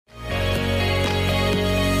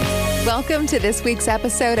Welcome to this week's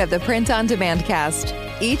episode of the Print on Demand Cast.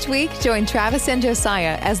 Each week, join Travis and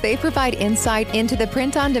Josiah as they provide insight into the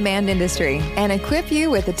print on demand industry and equip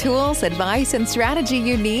you with the tools, advice, and strategy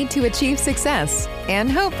you need to achieve success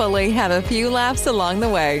and hopefully have a few laughs along the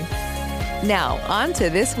way. Now, on to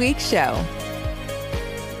this week's show.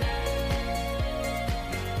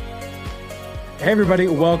 Hey everybody,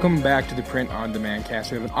 welcome back to the Print on Demand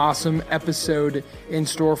Cast. We have an awesome episode in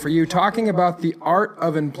store for you talking about the art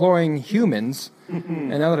of employing humans. And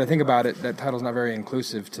now that I think about it, that title's not very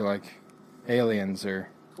inclusive to like aliens or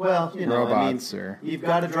robots. You've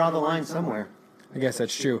got to draw the line somewhere. I guess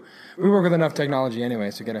that's true. We work with enough technology anyway,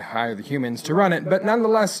 so we got to hire the humans to run it. But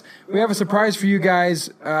nonetheless, we have a surprise for you guys.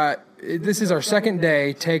 This is our second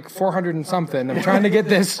day, take 400 and something. I'm trying to get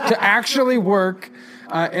this to actually work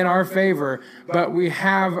in our favor. But we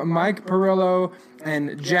have Mike Perillo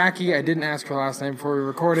and Jackie. I didn't ask her last name before we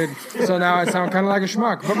recorded, so now I sound kind of like a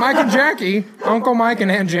schmuck. But Mike and Jackie, Uncle Mike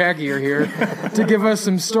and Aunt Jackie are here to give us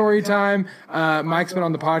some story time. Mike's been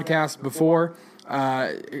on the podcast before,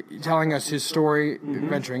 telling us his story,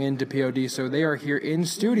 venturing into POD. So they are here in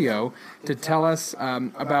studio to tell us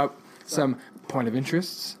about some point of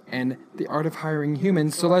interests and the art of hiring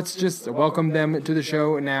humans. So let's just welcome them to the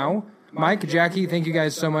show now. Mike, Jackie, thank you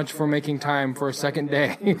guys so much for making time for a second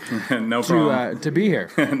day No problem. to be here.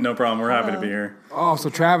 No problem. We're happy to be here. Oh, so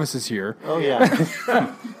Travis is here. Oh, yeah.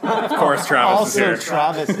 Of course, Travis is here.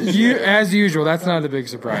 Travis is here. As usual, that's not a big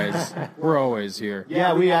surprise. We're always here.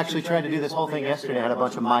 Yeah, we actually tried to do this whole thing yesterday. I had a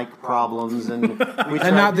bunch of mic problems, and we tried...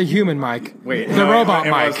 And not the human Mike. Wait, the robot it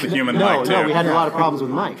Mike. was the human No, Mike, too. we had a lot of problems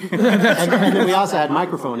with Mike. and then we also had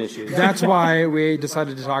microphone issues. That's why we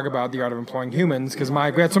decided to talk about the art of employing humans, because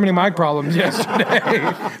we had so many mic problems yesterday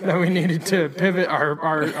that we needed to pivot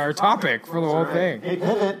our topic for the whole thing. Hey,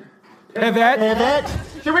 pivot. Pivot. Pivot.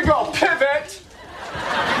 Here we go, pivot!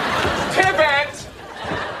 Pivot!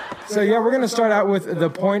 So yeah, we're going to start out with the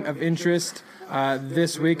point of interest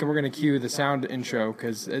this week, and we're going to cue the sound intro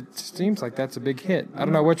because it seems like that's a big hit. I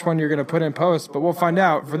don't know which one you're going to put in post, but we'll find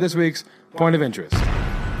out for this week's point of interest.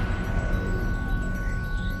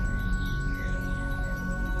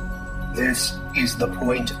 This is the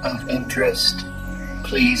point of interest.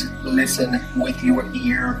 Please listen with your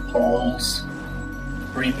ear holes.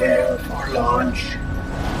 Prepare for launch.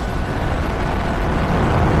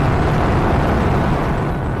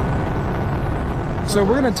 So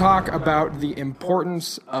we're going to talk about the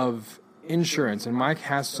importance of insurance, and Mike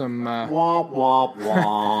has some Wah, wah,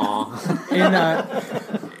 wah.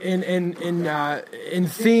 in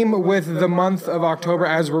theme with the month of October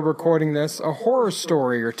as we're recording this, a horror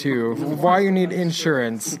story or two of why you need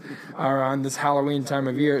insurance around this Halloween time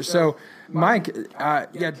of year. So, Mike,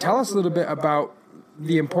 tell us a little bit about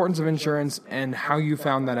the importance of insurance and how you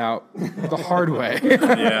found that out the hard way.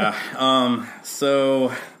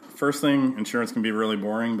 So first thing, insurance can be really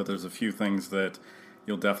boring, but there's a few things that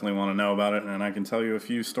you'll definitely want to know about it, and I can tell you a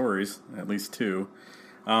few stories, at least two.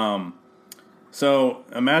 So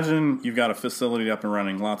imagine you've got a facility up and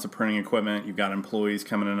running, lots of printing equipment, you've got employees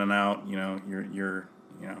coming in and out, you're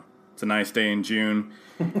it's a nice day in June,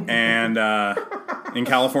 and in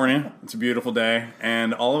California, it's a beautiful day,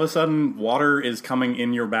 and all of a sudden, water is coming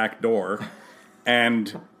in your back door,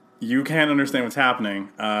 and you can't understand what's happening.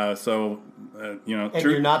 And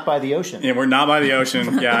you're not by the ocean. Yeah, we're not by the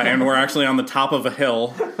ocean. Yeah, and we're actually on the top of a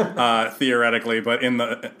hill, theoretically, but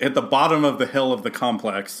at the bottom of the hill of the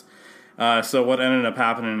complex. So what ended up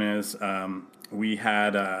happening is we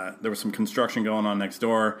had there was some construction going on next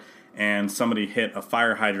door, and somebody hit a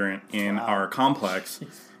fire hydrant in our complex.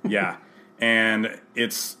 Yeah. And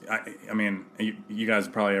it's, I mean, you guys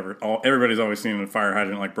probably everybody's always seen a fire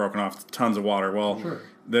hydrant like broken off, tons of water. Well, sure.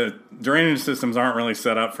 The drainage systems aren't really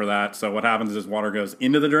set up for that. So what happens is water goes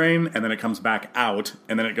into the drain and then it comes back out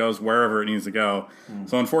and then it goes wherever it needs to go.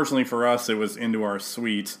 So unfortunately for us, it was into our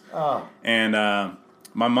suite. Oh. And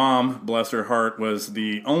my mom, bless her heart, was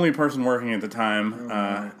the only person working at the time.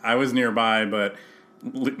 I was nearby, but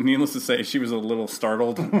needless to say, she was a little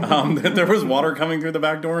startled that there was water coming through the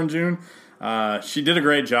back door in June. She did a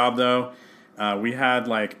great job, though. We had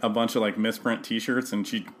like a bunch of like misprint T-shirts, and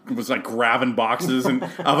she was like grabbing boxes of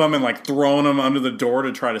them and like throwing them under the door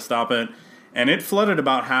to try to stop it. And it flooded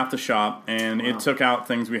about half the shop, and it took out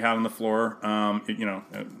things we had on the floor.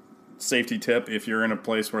 Safety tip: if you're in a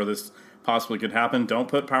place where this possibly could happen, don't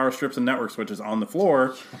put power strips and network switches on the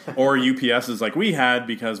floor or UPSs like we had,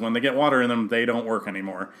 because when they get water in them, they don't work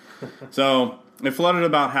anymore. So it flooded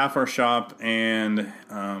about half our shop, and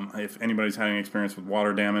if anybody's had any experience with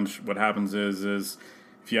water damage, what happens is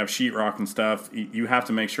if you have sheetrock and stuff, you have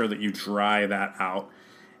to make sure that you dry that out.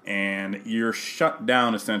 and you're shut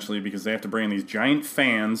down essentially because they have to bring in these giant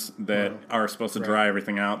fans that are supposed to dry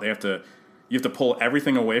everything out. You have to pull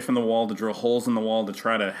everything away from the wall to drill holes in the wall to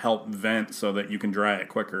try to help vent so that you can dry it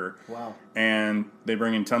quicker. Wow. And they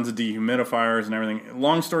bring in tons of dehumidifiers and everything.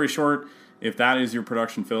 Long story short, if that is your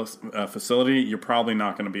production facility, you're probably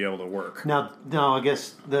not going to be able to work. Now, I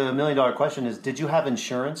guess the $1 million question is, did you have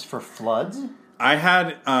insurance for floods? I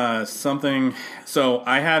had so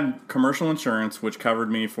I had commercial insurance, which covered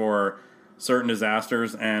me for certain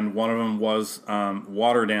disasters, and one of them was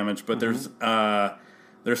water damage. But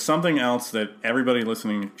there's something else that everybody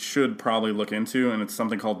listening should probably look into, and it's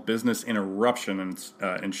something called business interruption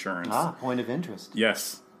insurance. Point of interest.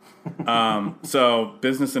 Yes. So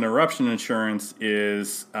business interruption insurance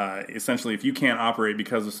is essentially if you can't operate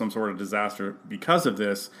because of some sort of disaster because of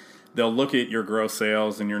this, they'll look at your gross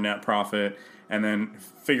sales and your net profit and then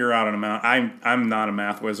figure out an amount. I'm not a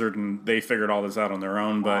math wizard, and they figured all this out on their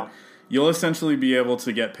own, but you'll essentially be able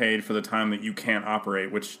to get paid for the time that you can't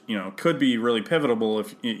operate, which, could be really pivotal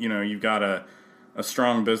if, you've got a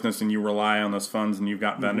strong business and you rely on those funds and you've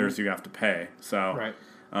got vendors you have to pay. So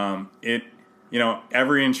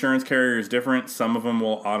every insurance carrier is different. Some of them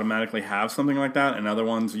will automatically have something like that, and other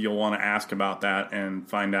ones you'll want to ask about that and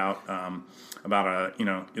find out about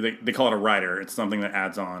they call it a rider. It's something that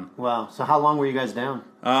adds on. Wow. So how long were you guys down?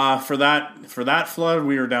 For that flood,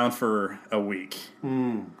 we were down for a week.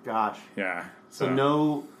 Gosh. Yeah. So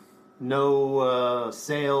no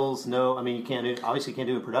sales. No. I mean, you can't do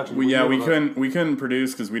a production. We couldn't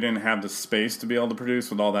produce because we didn't have the space to be able to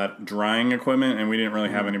produce with all that drying equipment, and we didn't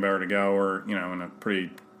really have anywhere to go, or in a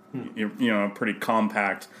pretty pretty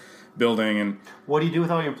compact building. And what do you do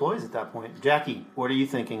with all your employees at that point, Jackie? What are you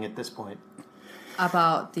thinking at this point?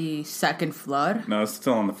 About the second flood? No, it's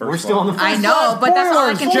still on the first. We're still on the first. I know, but that's all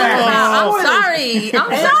I can think about. I'm sorry.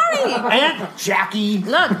 Aunt Jackie.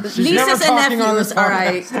 Look, nieces and nephews. All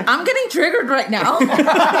right, I'm getting triggered right now.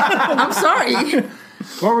 I'm sorry.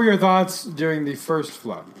 What were your thoughts during the first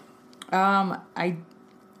flood? I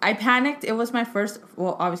panicked. It was my first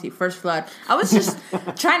flood. I was just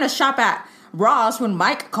trying to shop at Ross when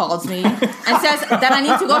Mike calls me and says that I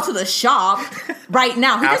need to go to the shop right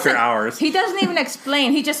now. After hours. He doesn't even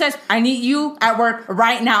explain. He just says, I need you at work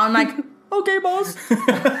right now. I'm like, okay, boss.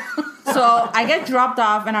 So I get dropped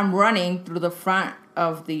off and I'm running through the front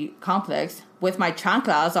of the complex with my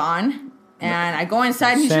chanclas on. And I go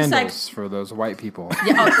inside and he's Sandals just like... for those white people.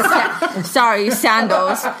 Yeah, sorry,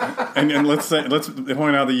 sandals. And let's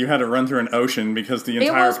point out that you had to run through an ocean because the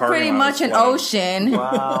entire parking lot was pretty much an ocean.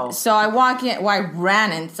 Wow. So I walk in, I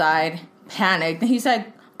ran inside, panicked. And he's like,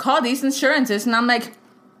 call these insurances. And I'm like,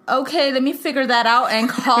 okay, let me figure that out and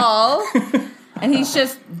call. And he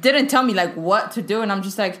just didn't tell me what to do. And I'm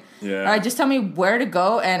just like, all right, just tell me where to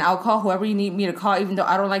go and I'll call whoever you need me to call, even though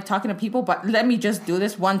I don't like talking to people, but let me just do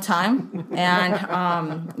this one time.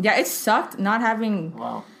 And it sucked not having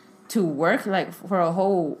to work for a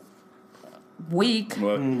whole week.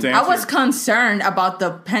 Well, I was concerned about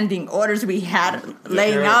the pending orders we had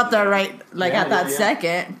laying out there at that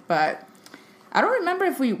second, but I don't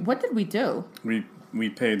remember what did we do? We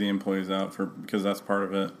paid the employees out because that's part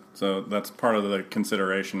of it. So that's part of the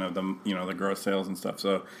consideration of the gross sales and stuff.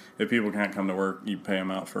 So if people can't come to work, you pay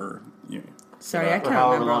them out for Sorry, I can't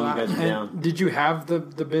however remember. long you guys were down. Did you have the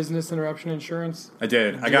business interruption insurance? I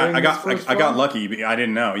did. I got lucky. I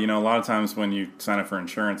didn't know. A lot of times when you sign up for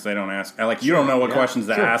insurance, they don't ask. You don't know what questions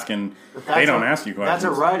to ask, and they don't ask you questions.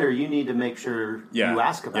 That's a rider you need to make sure you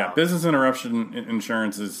ask about. Yeah, business interruption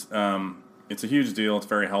insurance is it's a huge deal. It's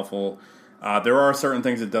very helpful. There are certain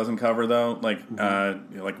things it doesn't cover, though, like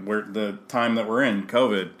where the time that we're in,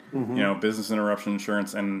 COVID. Business interruption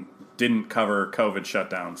insurance and didn't cover COVID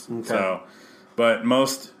shutdowns. Okay. So, but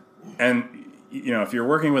most, and if you're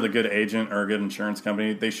working with a good agent or a good insurance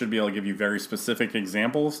company, they should be able to give you very specific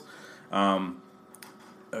examples. Us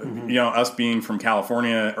being from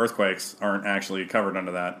California, earthquakes aren't actually covered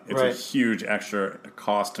under that. It's a huge extra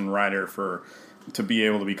cost and rider to be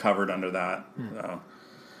able to be covered under that. So.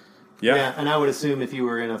 Yeah, and I would assume if you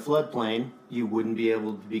were in a floodplain, you wouldn't be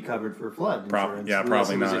able to be covered for flood insurance.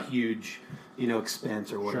 Probably not. It was a huge,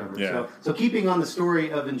 expense or whatever. Sure. Yeah. So keeping on the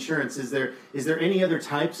story of insurance, is there any other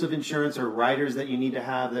types of insurance or riders that you need to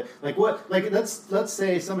have that let's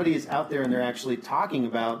say somebody is out there and they're actually talking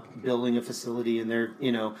about building a facility and they're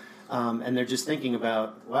and they're just thinking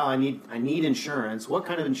about, I need insurance. What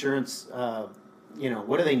kind of insurance?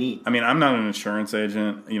 What do they need? I mean, I'm not an insurance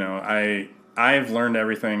agent. I've learned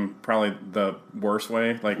everything probably the worst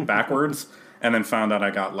way, backwards, and then found out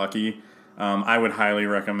I got lucky. I would highly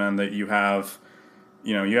recommend that you have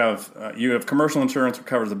you have commercial insurance that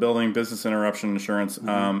covers the building, business interruption insurance.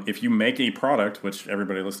 If you make a product, which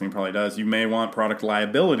everybody listening probably does, you may want product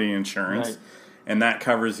liability insurance. Right. And that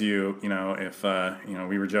covers you, if,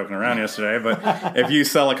 we were joking around yesterday, but if you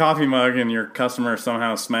sell a coffee mug and your customer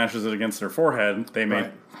somehow smashes it against their forehead, they may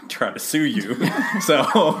try to sue you. So,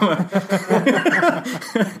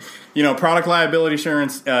 product liability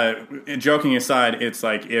insurance, joking aside, it's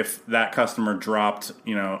like if that customer dropped,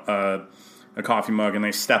 a coffee mug and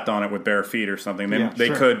they stepped on it with bare feet or something, they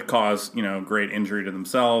could cause, great injury to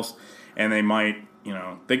themselves, and they might,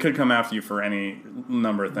 they could come after you for any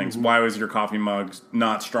number of things. Why was your coffee mug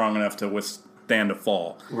not strong enough to withstand a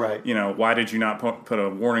fall? Right. Why did you not put a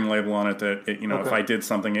warning label on it that, if I did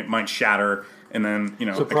something, it might shatter, and then, so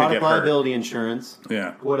it could product get liability insurance.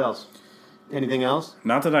 Yeah. What else? Anything else?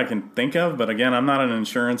 Not that I can think of, but again, I'm not an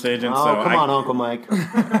insurance agent. Oh, so come on, Uncle Mike.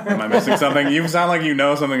 Am I missing something? You sound like you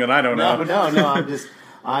know something that I don't know. No.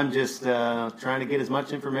 I'm just trying to get as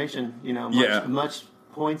much information, much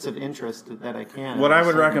points of interest that I can. What I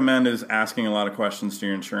would recommend is asking a lot of questions to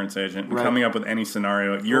your insurance agent and coming up with any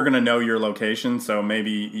scenario. You're going to know your location, so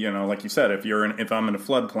maybe, like you said, if I'm in a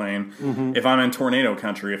floodplain, if I'm in tornado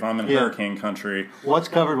country, if I'm in hurricane country. What's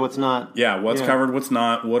covered, what's not. Yeah, what's covered, what's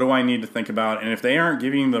not. What do I need to think about? And if they aren't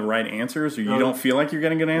giving you the right answers or you don't feel like you're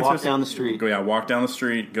getting good answers. Walk down the street. Walk down the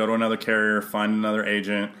street, go to another carrier, find another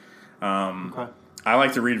agent. I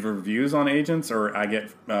like to read reviews on agents, or I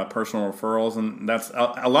get personal referrals, and that's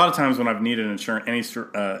a lot of times when I've needed insurance, any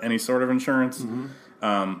sort of insurance.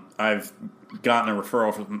 I've gotten a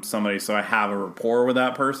referral from somebody, so I have a rapport with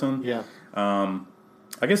that person. Yeah.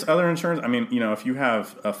 I guess other insurance. I mean, if you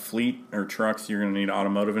have a fleet or trucks, you're going to need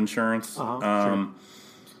automotive insurance. Sure.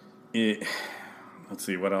 Let's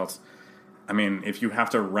see what else. I mean, if you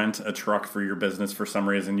have to rent a truck for your business for some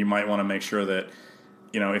reason, you might want to make sure that.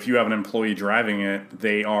 If you have an employee driving it,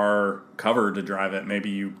 they are covered to drive it. Maybe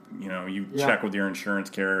you check with your insurance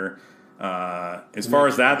carrier. As far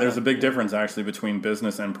as that, there's a big difference actually between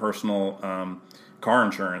business and personal car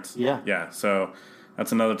insurance. Yeah. So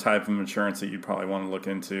that's another type of insurance that you'd probably want to look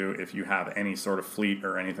into if you have any sort of fleet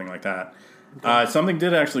or anything like that. Something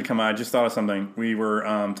did actually come out. I just thought of something. We were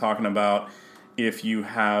talking about if you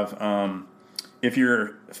have. If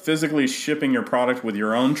you're physically shipping your product with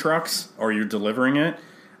your own trucks or you're delivering it,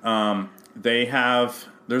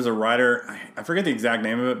 there's a rider, I forget the exact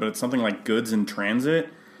name of it, but it's something like goods in transit.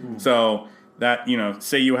 So that,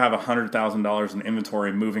 say you have $100,000 in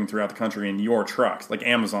inventory moving throughout the country in your trucks, like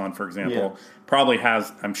Amazon, for example, probably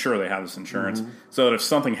has, I'm sure they have this insurance, so that if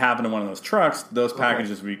something happened to one of those trucks, those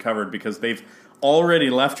packages would be covered because they've already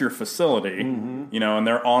left your facility, and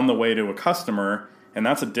they're on the way to a customer. And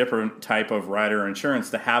that's a different type of rider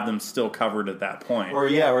insurance to have them still covered at that point. Or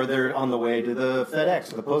they're on the way to the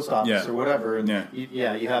FedEx or the post office or whatever. And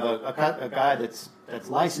you have a guy that's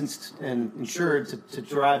licensed and insured to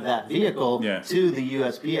drive that vehicle to the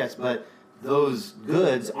USPS, but those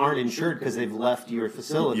goods aren't insured because they've left your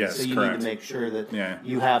facility. Yes, so you correct. need to make sure that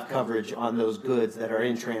you have coverage on those goods that are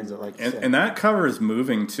in transit, like you said. And that covers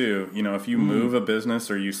moving too. If you move a business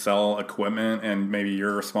or you sell equipment and maybe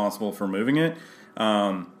you're responsible for moving it,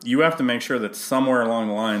 you have to make sure that somewhere along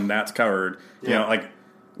the line that's covered. Like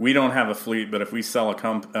we don't have a fleet, but if we sell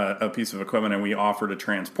a piece of equipment and we offer to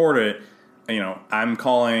transport it, I'm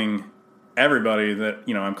calling everybody that,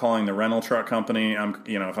 I'm calling the rental truck company.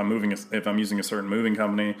 If I'm using a certain moving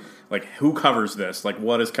company, like who covers this? Like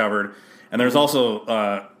what is covered? And there's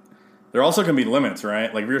also, there also can be limits,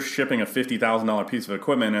 right? Like if you're shipping a $50,000 piece of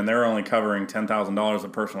equipment and they're only covering $10,000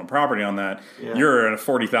 of personal property on that, you're at a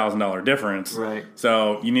 $40,000 difference. Right.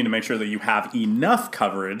 So you need to make sure that you have enough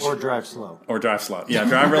coverage. Or drive slow. Yeah,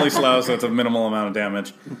 drive really slow so it's a minimal amount of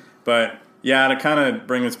damage. But yeah, to kind of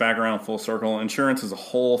bring this back around full circle, insurance is a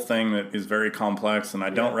whole thing that is very complex, and I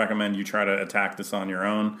don't recommend you try to attack this on your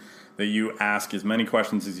own. That you ask as many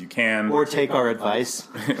questions as you can, or take our advice.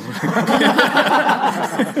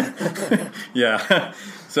 Yeah.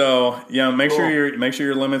 So make sure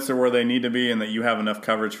your limits are where they need to be, and that you have enough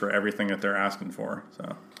coverage for everything that they're asking for.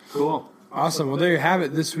 So cool. Awesome. Well, there you have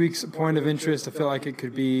it. This week's point of interest. I feel like it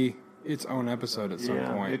could be its own episode at some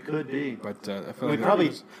point. It could be. But I feel we like probably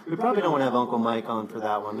don't want to have Uncle Mike on for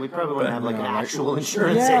that one. We probably want to have like an actual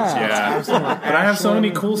insurance agent. Yeah. But I have so many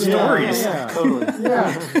cool stories. Yeah. Totally.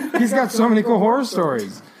 Yeah. He's got so many cool horror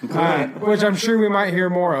stories, which I'm sure we might hear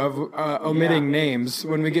more of, omitting names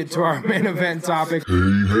when we get to our main event topic. Hey,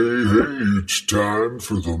 it's time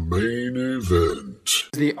for the main event.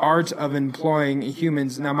 The art of employing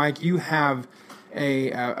humans. Now, Mike, you have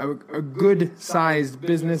a good-sized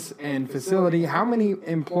business and facility. How many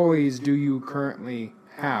employees do you currently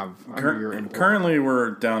have under your employ? Currently,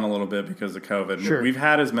 we're down a little bit because of COVID. Sure. We've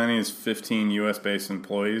had as many as 15 U.S.-based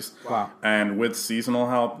employees. Wow. And with seasonal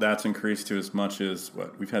help, that's increased to as much as,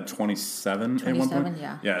 we've had 27 at one point?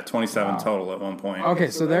 yeah. Yeah, 27 total at one point. Okay,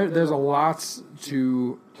 so there's a lot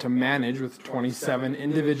to manage with 27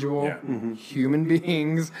 individual human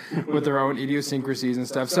beings with their own idiosyncrasies and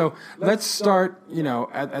stuff. So let's start,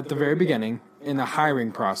 at the very beginning in the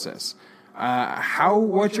hiring process.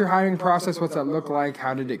 What's your hiring process? What's that look like?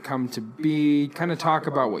 How did it come to be? Kind of talk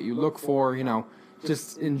about what you look for,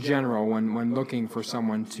 just in general when looking for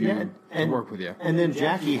someone to work with you. And then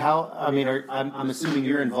Jackie, I'm assuming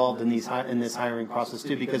you're involved in this hiring process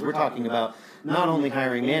too, because we're talking about not only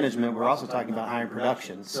hiring management, we're also talking about hiring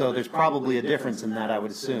production. So there's probably a difference in that, I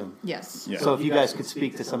would assume. Yes. Yeah. So if you guys could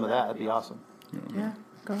speak to some of that, that'd be awesome. Yeah.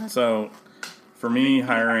 Go ahead. So, for me,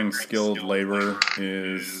 hiring skilled labor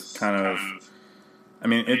is kind of,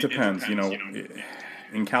 it depends.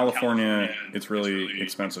 In California, it's really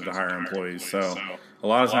expensive to hire employees. So, a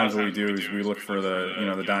lot of times what we do is we look for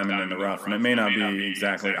the diamond in the rough, and it may not be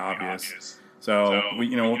exactly obvious. So,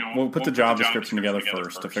 we'll put the job description together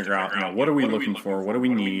first to figure out, what are we looking for? What do we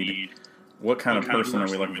need? What kind of person are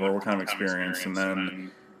we looking for? What kind of experience? And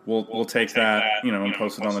then we'll take that, and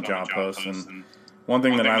post it on the job post. And one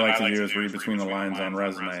thing that I like to do is read between the lines on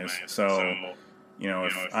resumes. So,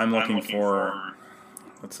 if I'm looking for,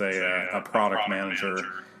 let's say, a product manager,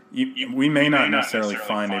 we may not necessarily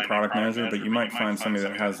find a product manager, but you might find somebody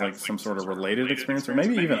that has like some sort of related experience, or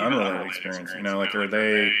maybe even unrelated experience.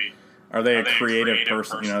 Are they a creative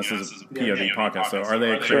person? This is a POD podcast, so are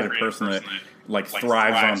they a creative person that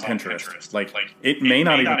thrives on Pinterest? It may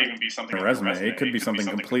not even be something on a resume. It could be something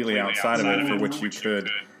completely outside of it for which you could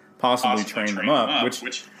possibly train them up,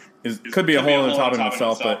 which could be a whole other topic in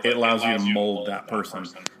itself, but it allows you to mold that person.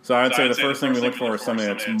 So I would say the first thing we look for is somebody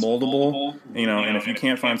that's moldable, and if you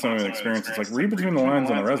can't find somebody with experience, it's read between the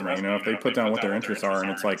lines on the resume. If they put down what their interests are,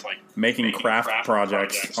 and it's making craft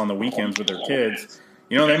projects on the weekends with their kids,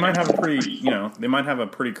 they might have a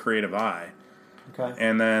pretty creative eye. Okay.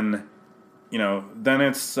 And then, then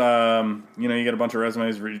it's, you get a bunch of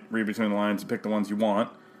resumes, read between the lines, pick the ones you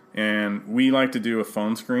want. And we like to do a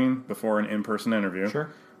phone screen before an in-person interview.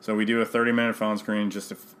 Sure. So we do a 30-minute phone screen just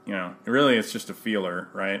to, really it's just a feeler,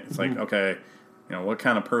 right? It's okay, what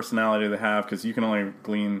kind of personality do they have? Because you can only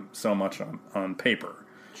glean so much on paper.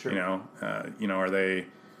 Sure. Are they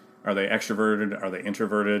extroverted? Are they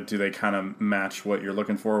introverted? Do they kind of match what you're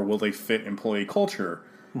looking for? Will they fit employee culture?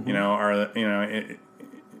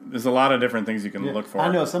 There's a lot of different things you can look for.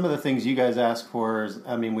 I know some of the things you guys ask for is,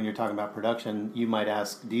 when you're talking about production, you might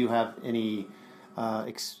ask, do you have any,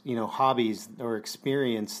 hobbies or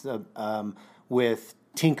experience with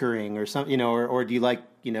tinkering or something, or do you like,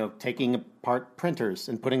 taking apart printers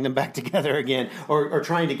and putting them back together again, or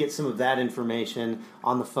trying to get some of that information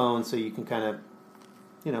on the phone so you can kind of,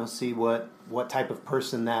 see what type of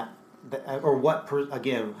person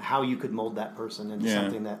how you could mold that person into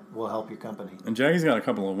something that will help your company. And Jackie's got a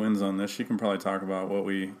couple of wins on this. She can probably talk about what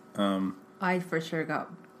we... I for sure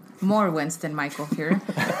got more wins than Michael here.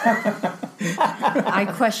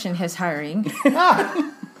 I question his hiring.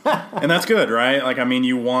 And that's good, right?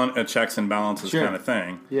 You want a checks and balances kind of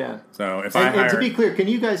thing. Yeah. So if and to be clear, can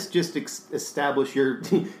you guys just establish your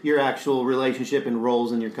actual relationship and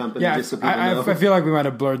roles in your company? Yeah, just so people know? I feel like we might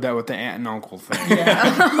have blurred that with the aunt and uncle thing.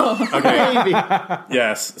 Okay. Maybe.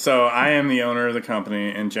 Yes. So I am the owner of the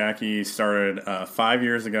company, and Jackie started 5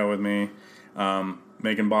 years ago with me,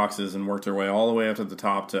 making boxes, and worked her way all the way up to the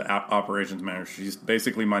top to operations manager. She's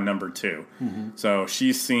basically my number 2. Mm-hmm. So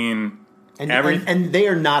she's seen... And they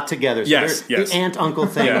are not together. So yes. The aunt-uncle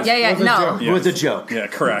thing was a joke. Yeah,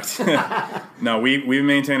 correct. No, we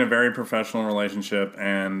maintain a very professional relationship,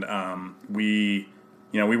 and we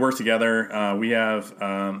work together. We have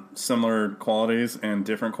similar qualities and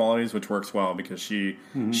different qualities, which works well because she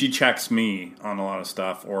checks me on a lot of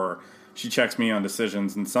stuff, or she checks me on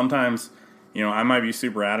decisions. And sometimes, I might be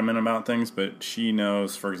super adamant about things, but she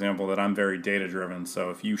knows, for example, that I'm very data-driven. So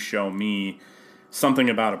if you show me something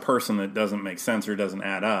about a person that doesn't make sense or doesn't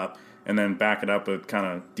add up, and then back it up with kind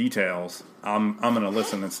of details, I'm going to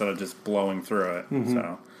listen instead of just blowing through it. Mm-hmm.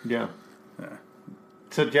 So yeah.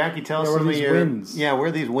 So Jackie, tell us some of your wins. Yeah, where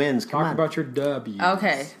are these wins? Talk about your W's.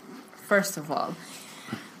 Okay, first of all,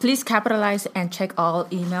 please capitalize and check all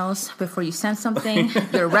emails before you send something.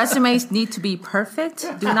 Your resumes need to be perfect.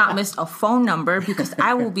 Do not miss a phone number, because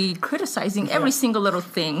I will be criticizing every single little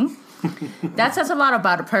thing. That says a lot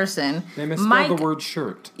about a person. They misspelled the word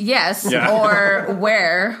shirt. Yes, or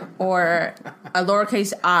wear, or a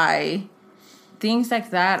lowercase I. things like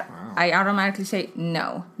that, I automatically say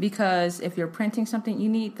no, because if you're printing something, you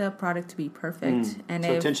need the product to be perfect. And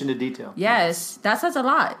So attention to detail. Yes, that says a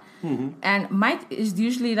lot. And Mike is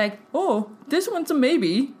usually like, "Oh, this one's a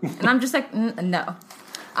maybe," and I'm just like, "No."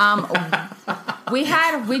 We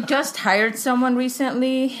just hired someone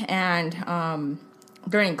recently, and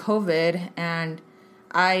during COVID, and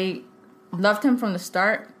I loved him from the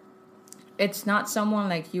start. It's not someone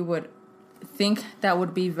like you would think that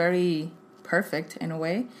would be very perfect in a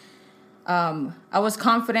way. I was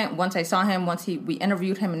confident once I saw him, we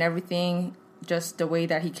interviewed him and everything, just the way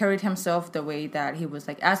that he carried himself, the way that he was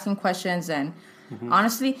like asking questions. And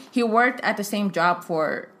honestly, he worked at the same job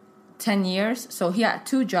for 10 years. So he had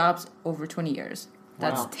 2 jobs over 20 years.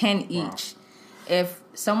 That's 10 each. If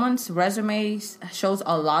someone's resume shows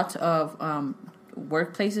a lot of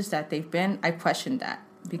workplaces that they've been, I question that,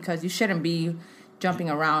 because you shouldn't be jumping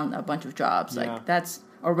around a bunch of jobs. Like, that's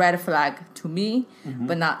a red flag to me,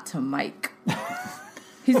 but not to Mike.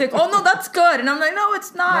 He's like, "Oh no, that's good," and I'm like, "No,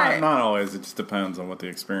 it's not." Not always. It just depends on what the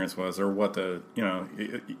experience was, or what the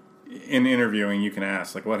in interviewing you can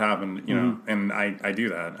ask, like, what happened, and I do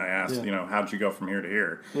that. I ask, how did you go from here to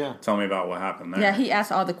here? Yeah. Tell me about what happened there. Yeah, he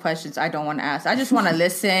asked all the questions I don't want to ask. I just want to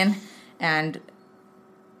listen and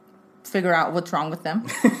figure out what's wrong with them.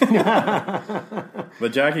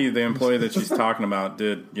 But Jackie, the employee that she's talking about,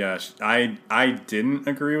 I didn't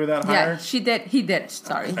agree with that hire. Yeah, she did. He did.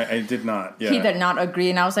 Sorry. I did not. Yeah. He did not agree,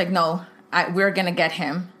 and I was like, "No, we're gonna get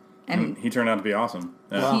him." And he turned out to be awesome.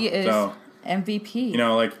 Yeah. he is MVP.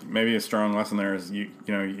 Like, maybe a strong lesson there is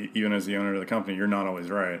even as the owner of the company, you're not always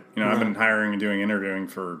right. I've been hiring and doing interviewing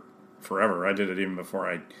for forever. I did it even before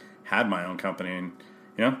I had my own company, and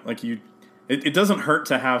it doesn't hurt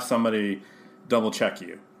to have somebody double check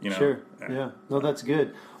you. Sure. Yeah. No, that's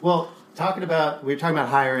good. Well, we were talking about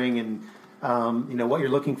hiring and what you're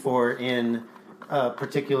looking for in a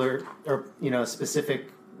particular or a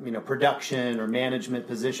specific production or management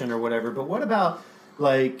position or whatever. But what about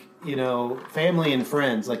family and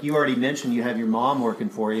friends? Like you already mentioned, you have your mom working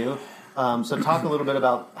for you. So talk a little bit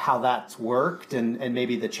about how that's worked and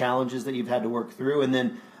maybe the challenges that you've had to work through, and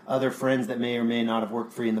then other friends that may or may not have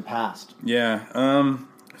worked for you in the past. Yeah.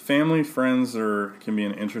 Family, friends can be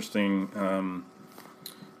an interesting.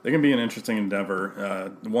 They can be an interesting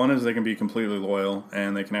endeavor. One is they can be completely loyal,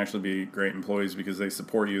 and they can actually be great employees because they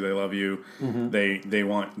support you, they love you, they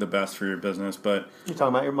want the best for your business. But you're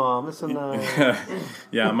talking about your mom. Listen,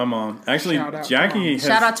 yeah, my mom. Actually, Jackie.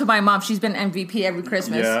 Shout out to my mom. She's been MVP every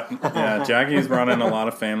Christmas. Yeah. Jackie has brought in a lot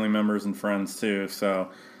of family members and friends too. So,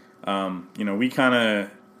 we kind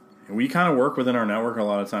of work within our network a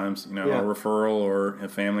lot of times. A referral or a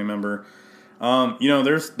family member.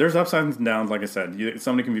 There's upsides and downs. Like I said,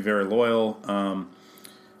 somebody can be very loyal.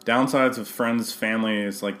 Downsides of friends, family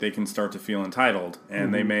is like they can start to feel entitled,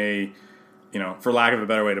 and they may, for lack of a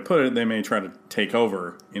better way to put it, they may try to take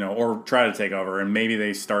over, and maybe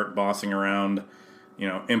they start bossing around,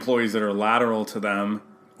 employees that are lateral to them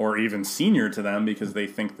or even senior to them because they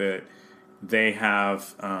think that they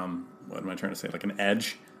have, what am I trying to say, like an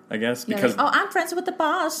edge, I guess. Yeah, because I'm friends with the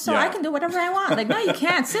boss, so I can do whatever I want. Like, no, you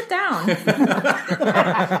can't. Sit down.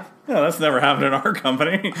 No, that's never happened in our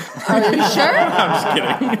company. Are you sure? I'm just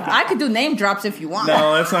kidding. I could do name drops if you want.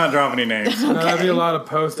 No, let's not drop any names. No, that'd be a lot of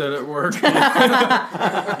post-edit work.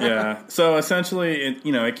 Yeah. So essentially,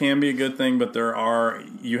 it can be a good thing, but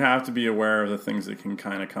you have to be aware of the things that can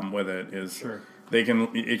kind of come with it. It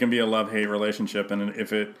can be a love-hate relationship, and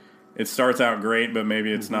if it starts out great, but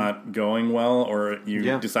maybe it's not going well, or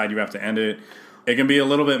you decide you have to end it, it can be a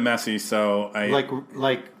little bit messy. So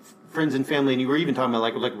like friends and family, and you were even talking about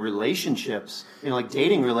like relationships, like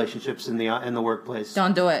dating relationships in the workplace.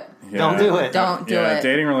 Don't do it. Yeah. Don't do it. Don't do it.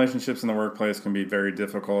 Dating relationships in the workplace can be very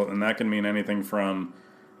difficult, and that can mean anything from,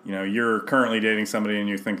 you're currently dating somebody and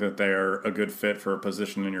you think that they are a good fit for a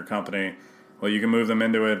position in your company. Well, you can move them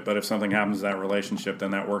into it, but if something happens to that relationship,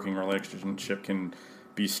 then that working relationship can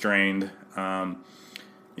be strained.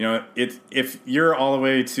 If you're all the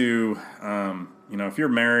way to, if you're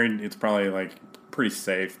married, it's probably like pretty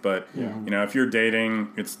safe. But if you're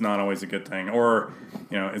dating, it's not always a good thing. Or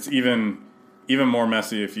it's even more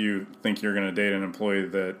messy if you think you're going to date an employee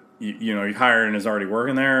that you hired and is already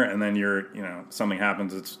working there, and then something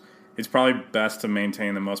happens. It's probably best to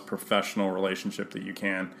maintain the most professional relationship that you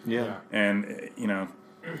can. Yeah. And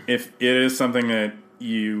if it is something that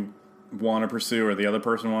you want to pursue or the other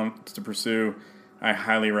person wants to pursue, I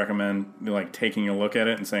highly recommend taking a look at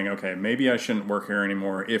it and saying, okay, maybe I shouldn't work here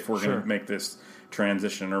anymore if we're going to make this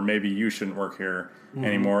transition, or maybe you shouldn't work here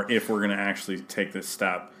anymore if we're going to actually take this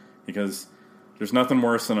step. Because there's nothing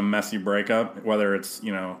worse than a messy breakup, whether it's,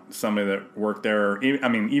 you know, somebody that worked there, or, I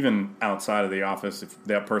mean, even outside of the office, if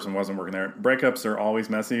that person wasn't working there. Breakups are always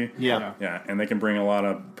messy. Yeah. Yeah, and they can bring a lot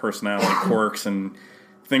of personality quirks and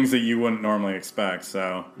things that you wouldn't normally expect.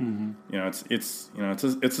 So, you know, it's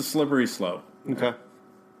a slippery slope. Okay.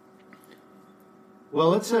 Well,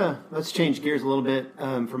 let's change gears a little bit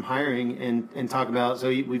from hiring and talk about. So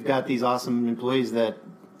we've got these awesome employees that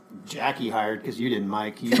Jackie hired, because you didn't,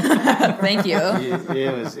 Mike. Thank you.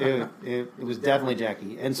 It was definitely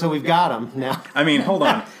Jackie, and so we've got them now. I mean, hold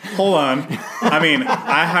on. I mean,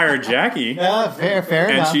 I hired Jackie, fair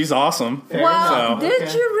and enough. she's awesome. Wow, So-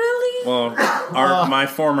 did you really? Well, my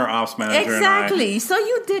former ops manager Exactly. So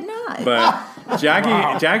you did not. and I. But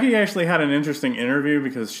Jackie actually had an interesting interview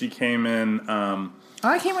because she came in.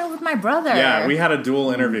 I came in with my brother. Yeah, we had a dual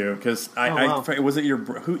interview because wow. was it your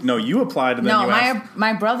who? No, you applied and then No, you asked.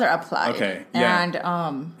 my brother applied. Okay, yeah.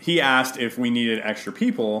 And He asked if we needed extra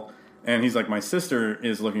people, and he's like, my sister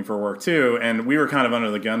is looking for work too, and we were kind of under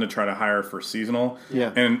the gun to try to hire for seasonal.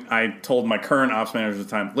 Yeah. And I told my current ops manager at the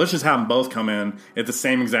time, let's just have them both come in at the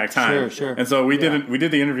same exact time. Sure. And so we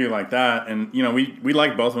did the interview like that, and you know we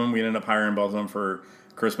liked both of them. We ended up hiring both of them for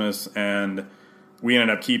Christmas, and we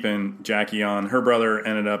ended up keeping Jackie on. Her brother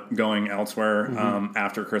ended up going elsewhere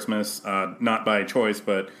after Christmas, not by choice,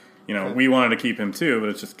 but you know we wanted to keep him too. But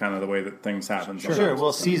it's just kind of the way that things happen. Sure.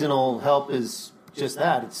 Well, seasonal help is just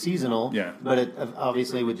that. It's seasonal. Yeah. But it,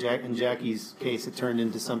 obviously, with in Jackie's case, it turned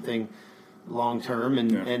into something long term,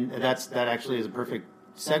 and that actually is a perfect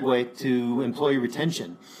segue to employee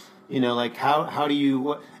retention. You know, like how do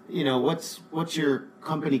you what's your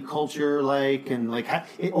company culture like, and like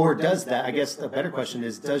or does that? I guess a better question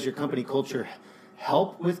is, does your company culture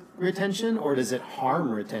help with retention, or does it harm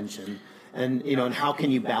retention? And and how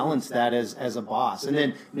can you balance that as a boss? And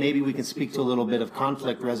then maybe we can speak to a little bit of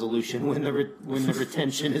conflict resolution when the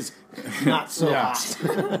retention is not so hot.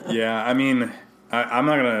 Yeah, I mean, I'm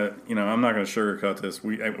not gonna sugarcoat this.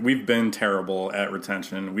 We've been terrible at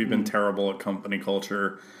retention. We've been terrible at company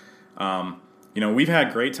culture. We've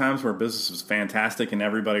had great times where business was fantastic and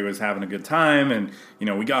everybody was having a good time, and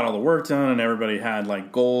we got all the work done and everybody had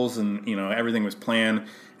like goals and everything was planned.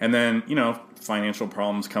 And then financial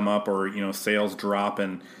problems come up, or sales drop,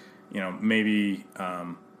 and maybe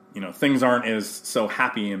things aren't as so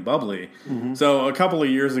happy and bubbly. So a couple of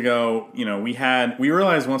years ago, we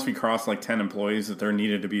realized once we crossed like 10 employees that there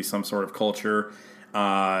needed to be some sort of culture.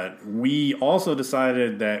 We also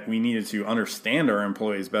decided that we needed to understand our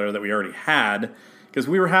employees better that we already had, because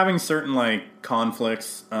we were having certain like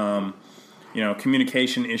conflicts,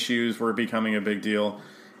 communication issues were becoming a big deal.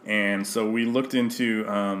 And so we looked into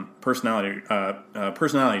personality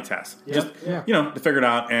tests, to figure it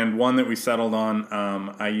out. And one that we settled on,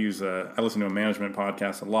 I listen to a management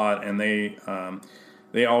podcast a lot, and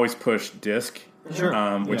they always push DISC,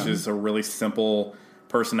 which is a really simple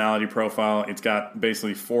personality profile. It's got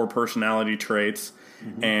basically 4 personality traits,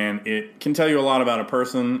 and it can tell you a lot about a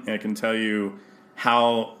person. And it can tell you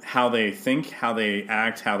how they think, how they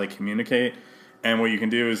act, how they communicate. And what you can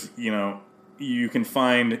do is, you can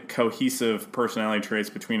find cohesive personality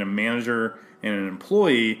traits between a manager and an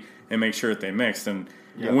employee and make sure that they mix. And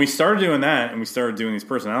when we started doing that and we started doing these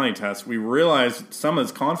personality tests, we realized some of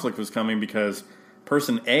this conflict was coming because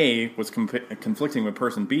person A was conflicting with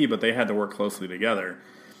person B, but they had to work closely together.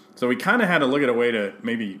 So we kind of had to look at a way to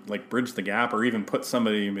maybe like bridge the gap, or even put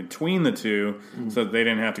somebody in between the two so that they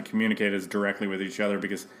didn't have to communicate as directly with each other,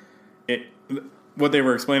 because what they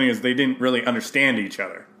were explaining is they didn't really understand each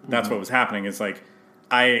other. That's what was happening. It's like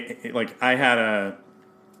I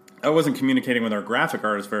wasn't communicating with our graphic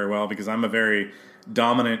artist very well because I'm a very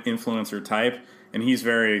dominant influencer type, and he's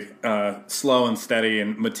very slow and steady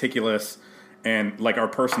and meticulous, and like our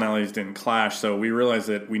personalities didn't clash. So we realized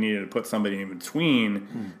that we needed to put somebody in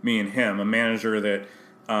between me and him, a manager that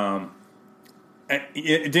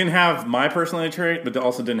it didn't have my personality trait, but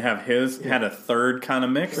also didn't have his. It had a third kind of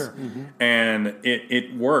mix, and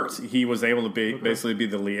it worked. He was able to basically be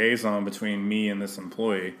the liaison between me and this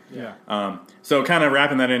employee. So kind of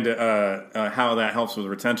wrapping that into how that helps with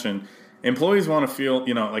retention. Employees want to feel,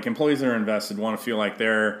 like employees that are invested want to feel like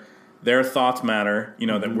their thoughts matter,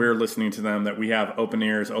 that we're listening to them, that we have open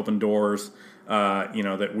ears, open doors,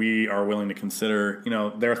 that we are willing to consider,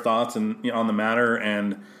 their thoughts and on the matter,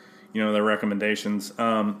 and their recommendations.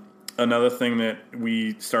 Another thing that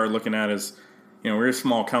we started looking at is, we're a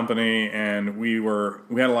small company, and we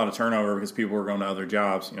had a lot of turnover because people were going to other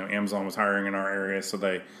jobs. Amazon was hiring in our area, so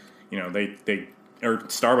they or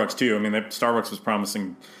Starbucks too. I mean, Starbucks was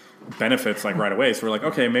promising benefits like right away. So we're like,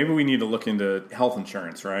 okay, maybe we need to look into health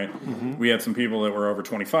insurance, right? We had some people that were over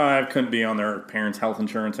 25, couldn't be on their parents' health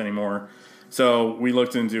insurance anymore. So we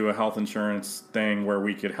looked into a health insurance thing where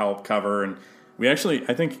we could help cover, and we actually,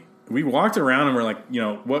 I think, we walked around and we're like,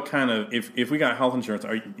 what kind of, if we got health insurance,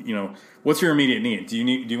 what's your immediate need? Do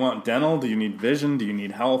you want dental? Do you need vision? Do you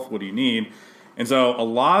need health? What do you need? And so a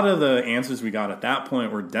lot of the answers we got at that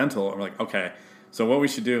point were dental. We're like, okay, so what we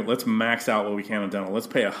should do, let's max out what we can on dental. Let's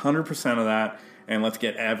pay 100% of that, and let's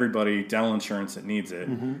get everybody dental insurance that needs it.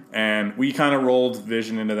 And we kind of rolled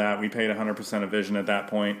vision into that. We paid 100% of vision at that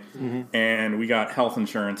point. And we got health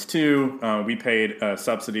insurance too. We paid a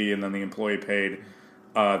subsidy, and then the employee paid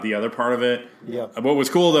the other part of it. What was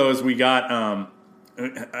cool though is we got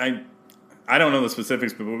I don't know the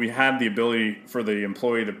specifics, but we had the ability for the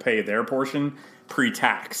employee to pay their portion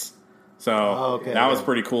pre-tax. So that was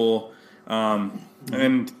pretty cool.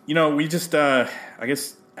 And we just I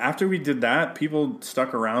guess after we did that, people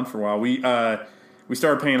stuck around for a while. We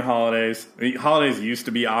started paying holidays. Holidays used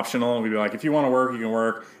to be optional. We'd be like, if you want to work, you can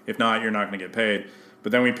work. If not, you're not going to get paid.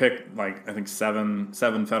 But then we picked I think seven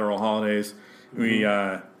federal holidays. We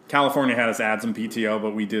California had us add some PTO,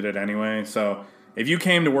 but we did it anyway. So if you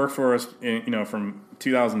came to work for us, from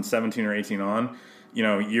 2017 or 18 on,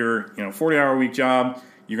 you're 40-hour week job.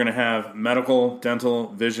 You're going to have medical, dental,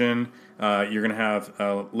 vision. You're going to have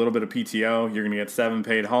a little bit of PTO. You're going to get 7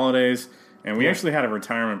 paid holidays. And we actually had a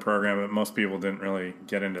retirement program, but most people didn't really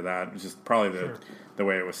get into that. It was just probably the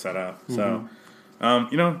way it was set up. So,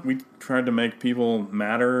 we tried to make people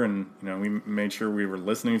matter, and we made sure we were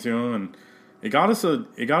listening to them, and it got us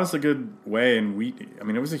a good way. And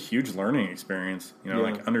it was a huge learning experience.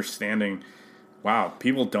 Like understanding, wow,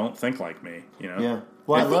 people don't think like me. Yeah.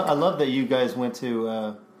 Well, I love that you guys went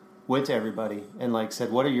to everybody and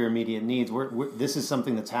said, what are your immediate needs? This is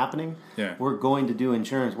something that's happening. Yeah. We're going to do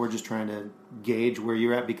insurance. We're just trying to gauge where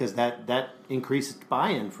you're at, because that increased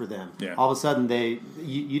buy-in for them. Yeah. All of a sudden,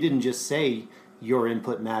 you didn't just say your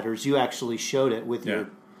input matters. You actually showed it with your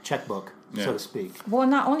checkbook, so to speak. Well,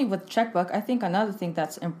 not only with checkbook, I think another thing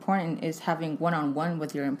that's important is having one-on-one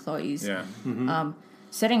with your employees. Yeah.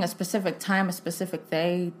 Setting a specific time, a specific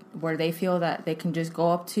day where they feel that they can just go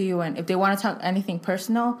up to you, and if they want to talk anything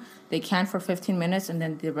personal, they can for 15 minutes, and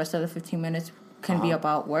then the rest of the 15 minutes can be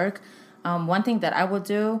about work. One thing that I would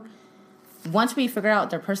do, once we figure out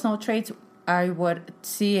their personal traits, I would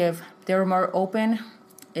see if they were more open,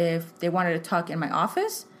 if they wanted to talk in my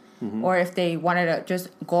office, or if they wanted to just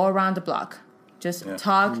go around the block. Just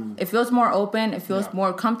talk. It feels more open. It feels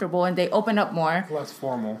more comfortable, and they open up more. Less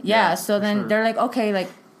formal. Yeah. So then they're like, okay,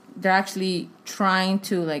 they're actually trying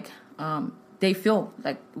to they feel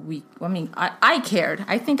like I cared.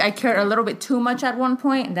 I think I cared a little bit too much at one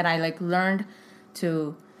point, and then I learned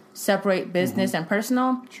to separate business and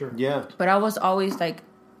personal. Sure. Yeah. But I was always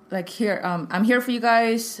here. I'm here for you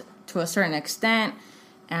guys to a certain extent,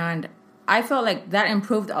 and I felt like that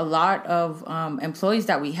improved a lot of employees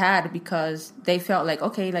that we had, because they felt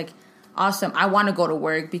awesome. I want to go to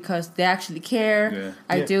work because they actually care. Yeah.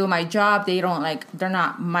 I do my job. They don't they're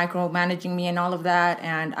not micromanaging me and all of that.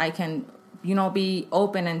 And I can, be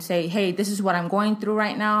open and say, hey, this is what I'm going through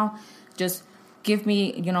right now. Just give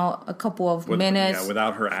me, a couple of minutes. Yeah,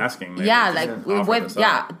 without her asking.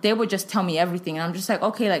 They would just tell me everything. And I'm just like,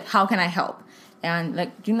 okay, how can I help?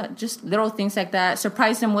 And just little things like that.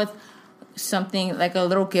 Surprise them with something like a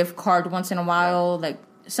little gift card once in a while,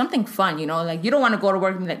 something fun, you don't want to go to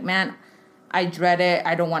work and be like, man, I dread it.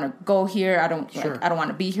 I don't want to go here. I don't want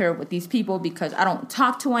to be here with these people because I don't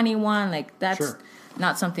talk to anyone. That's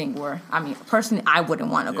not something where, personally, I wouldn't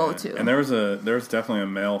want to go to. And there was definitely a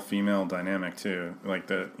male-female dynamic too.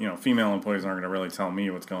 Female employees aren't going to really tell me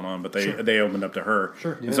what's going on, but they opened up to her.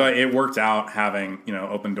 Sure. And so it worked out having,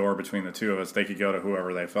 open door between the two of us. They could go to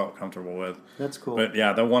whoever they felt comfortable with. That's cool. But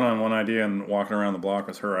yeah, the one-on-one idea and walking around the block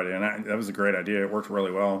was her idea, and that was a great idea. It worked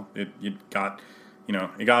really well. It got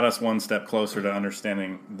us one step closer to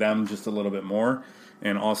understanding them just a little bit more,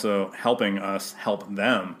 and also helping us help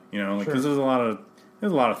them. Because there's a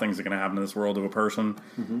lot of things that can happen in this world to a person,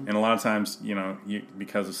 and a lot of times,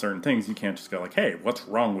 because of certain things, you can't just go hey, what's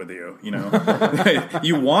wrong with you?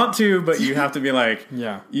 You want to, but you have to be like,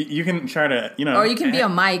 you can try to, or you can be a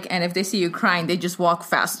mic, and if they see you crying, they just walk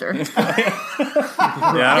faster. They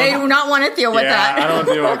do not want to deal with that. I don't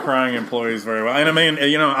deal with crying employees very well, and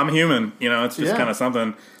I'm human. It's just kind of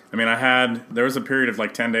something. There was a period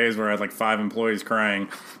of 10 days where I had 5 employees crying,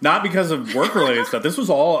 not because of work-related stuff. This was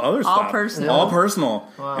all other stuff. All personal.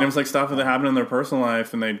 Wow. And it was stuff that happened in their personal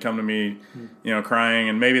life, and they'd come to me, crying,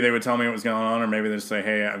 and maybe they would tell me what was going on, or maybe they'd say,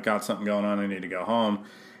 hey, I've got something going on, I need to go home.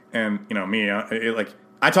 And,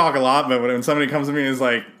 I talk a lot, but when somebody comes to me and is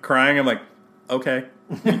like crying, I'm like, okay.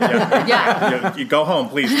 Yeah. You go home,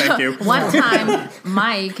 please. Thank you. One time,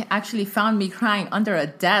 Mike actually found me crying under a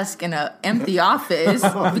desk in an empty office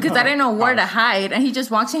because I didn't know where to hide. And he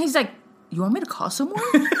just walks in. He's like, you want me to call someone?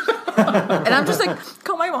 And I'm just like,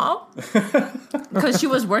 call my mom. Because she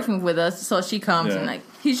was working with us. So she comes and like,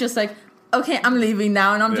 he's just like, okay, I'm leaving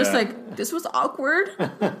now. And I'm just like, this was awkward.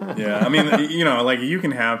 Yeah. I mean, you know, like you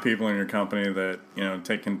can have people in your company that, you know,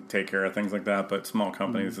 can take care of things like that. But small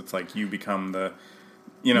companies, it's like you become the,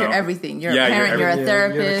 you know, you're everything. You're a parent. You're a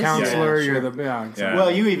therapist. You're the counselor. You're the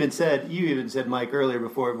Well, you even said, Mike, earlier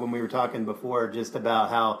before when we were talking before, just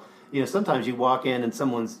about how, you know, sometimes you walk in and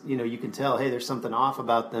someone's, you know, you can tell, hey, there's something off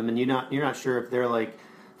about them, and you're not sure if they're like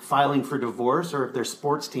filing for divorce or if their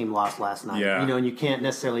sports team lost last night. Yeah. You know, and you can't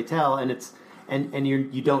necessarily tell, and it's and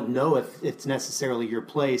you don't know if it's necessarily your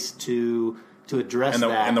place to address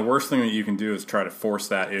that. And the worst thing that you can do is try to force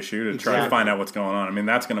that issue to try to find out what's going on. I mean,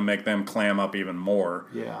 that's going to make them clam up even more.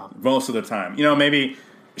 Yeah. Most of the time, you know, maybe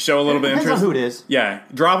show a little bit of interest. Depends on who it is. Yeah,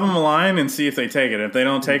 drop them a line and see if they take it. If they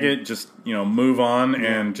don't take it, just, you know, move on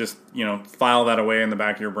and just, you know, file that away in the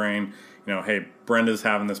back of your brain. You know, hey, Brenda's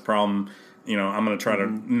having this problem. You know, I'm going to try to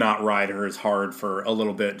not ride her as hard for a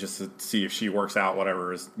little bit just to see if she works out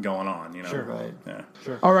whatever is going on, you know. Sure, right. Yeah.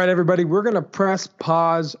 Sure. All right, everybody, we're going to press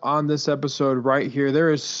pause on this episode right here. There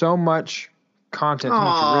is so much content, so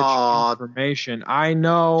much rich information. I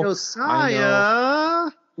know. Josiah.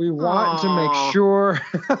 We want to make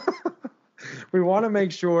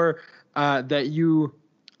sure that you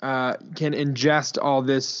can ingest all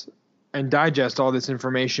this and digest all this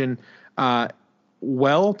information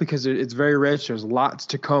well, because it's very rich. There's lots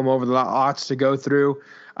to comb over, lots to go through.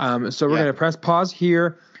 So we're going to press pause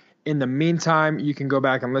here. In the meantime, you can go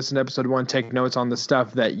back and listen to episode 1, take notes on the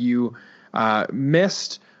stuff that you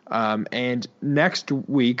missed. And next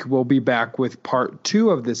week, we'll be back with part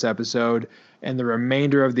 2 of this episode and the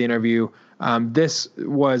remainder of the interview. This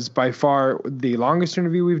was by far the longest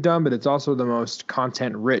interview we've done, but it's also the most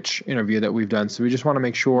content-rich interview that we've done. So we just want to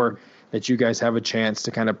make sure that you guys have a chance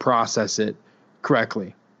to kind of process it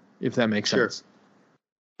correctly, if that makes sense.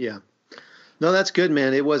 Yeah. No, that's good,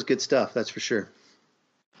 man. It was good stuff. That's for sure.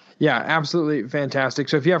 Yeah, absolutely fantastic.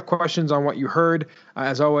 So if you have questions on what you heard,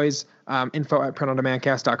 as always,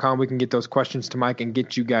 info@printondemandcast.com. We can get those questions to Mike and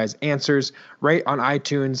get you guys answers. Rate on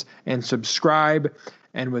iTunes and subscribe.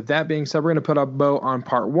 And with that being said, we're going to put a bow on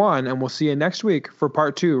part 1, and we'll see you next week for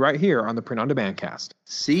part 2 right here on the Print on Demand Cast.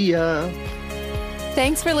 See ya.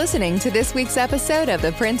 Thanks for listening to this week's episode of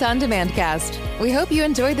the Print on Demand Cast. We hope you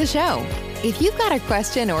enjoyed the show. If you've got a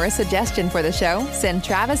question or a suggestion for the show, send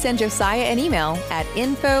Travis and Josiah an email at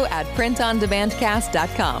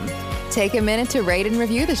info@printondemandcast.com. Take a minute to rate and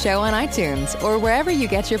review the show on iTunes or wherever you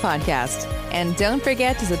get your podcast. And don't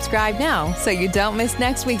forget to subscribe now so you don't miss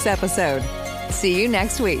next week's episode. See you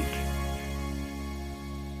next week.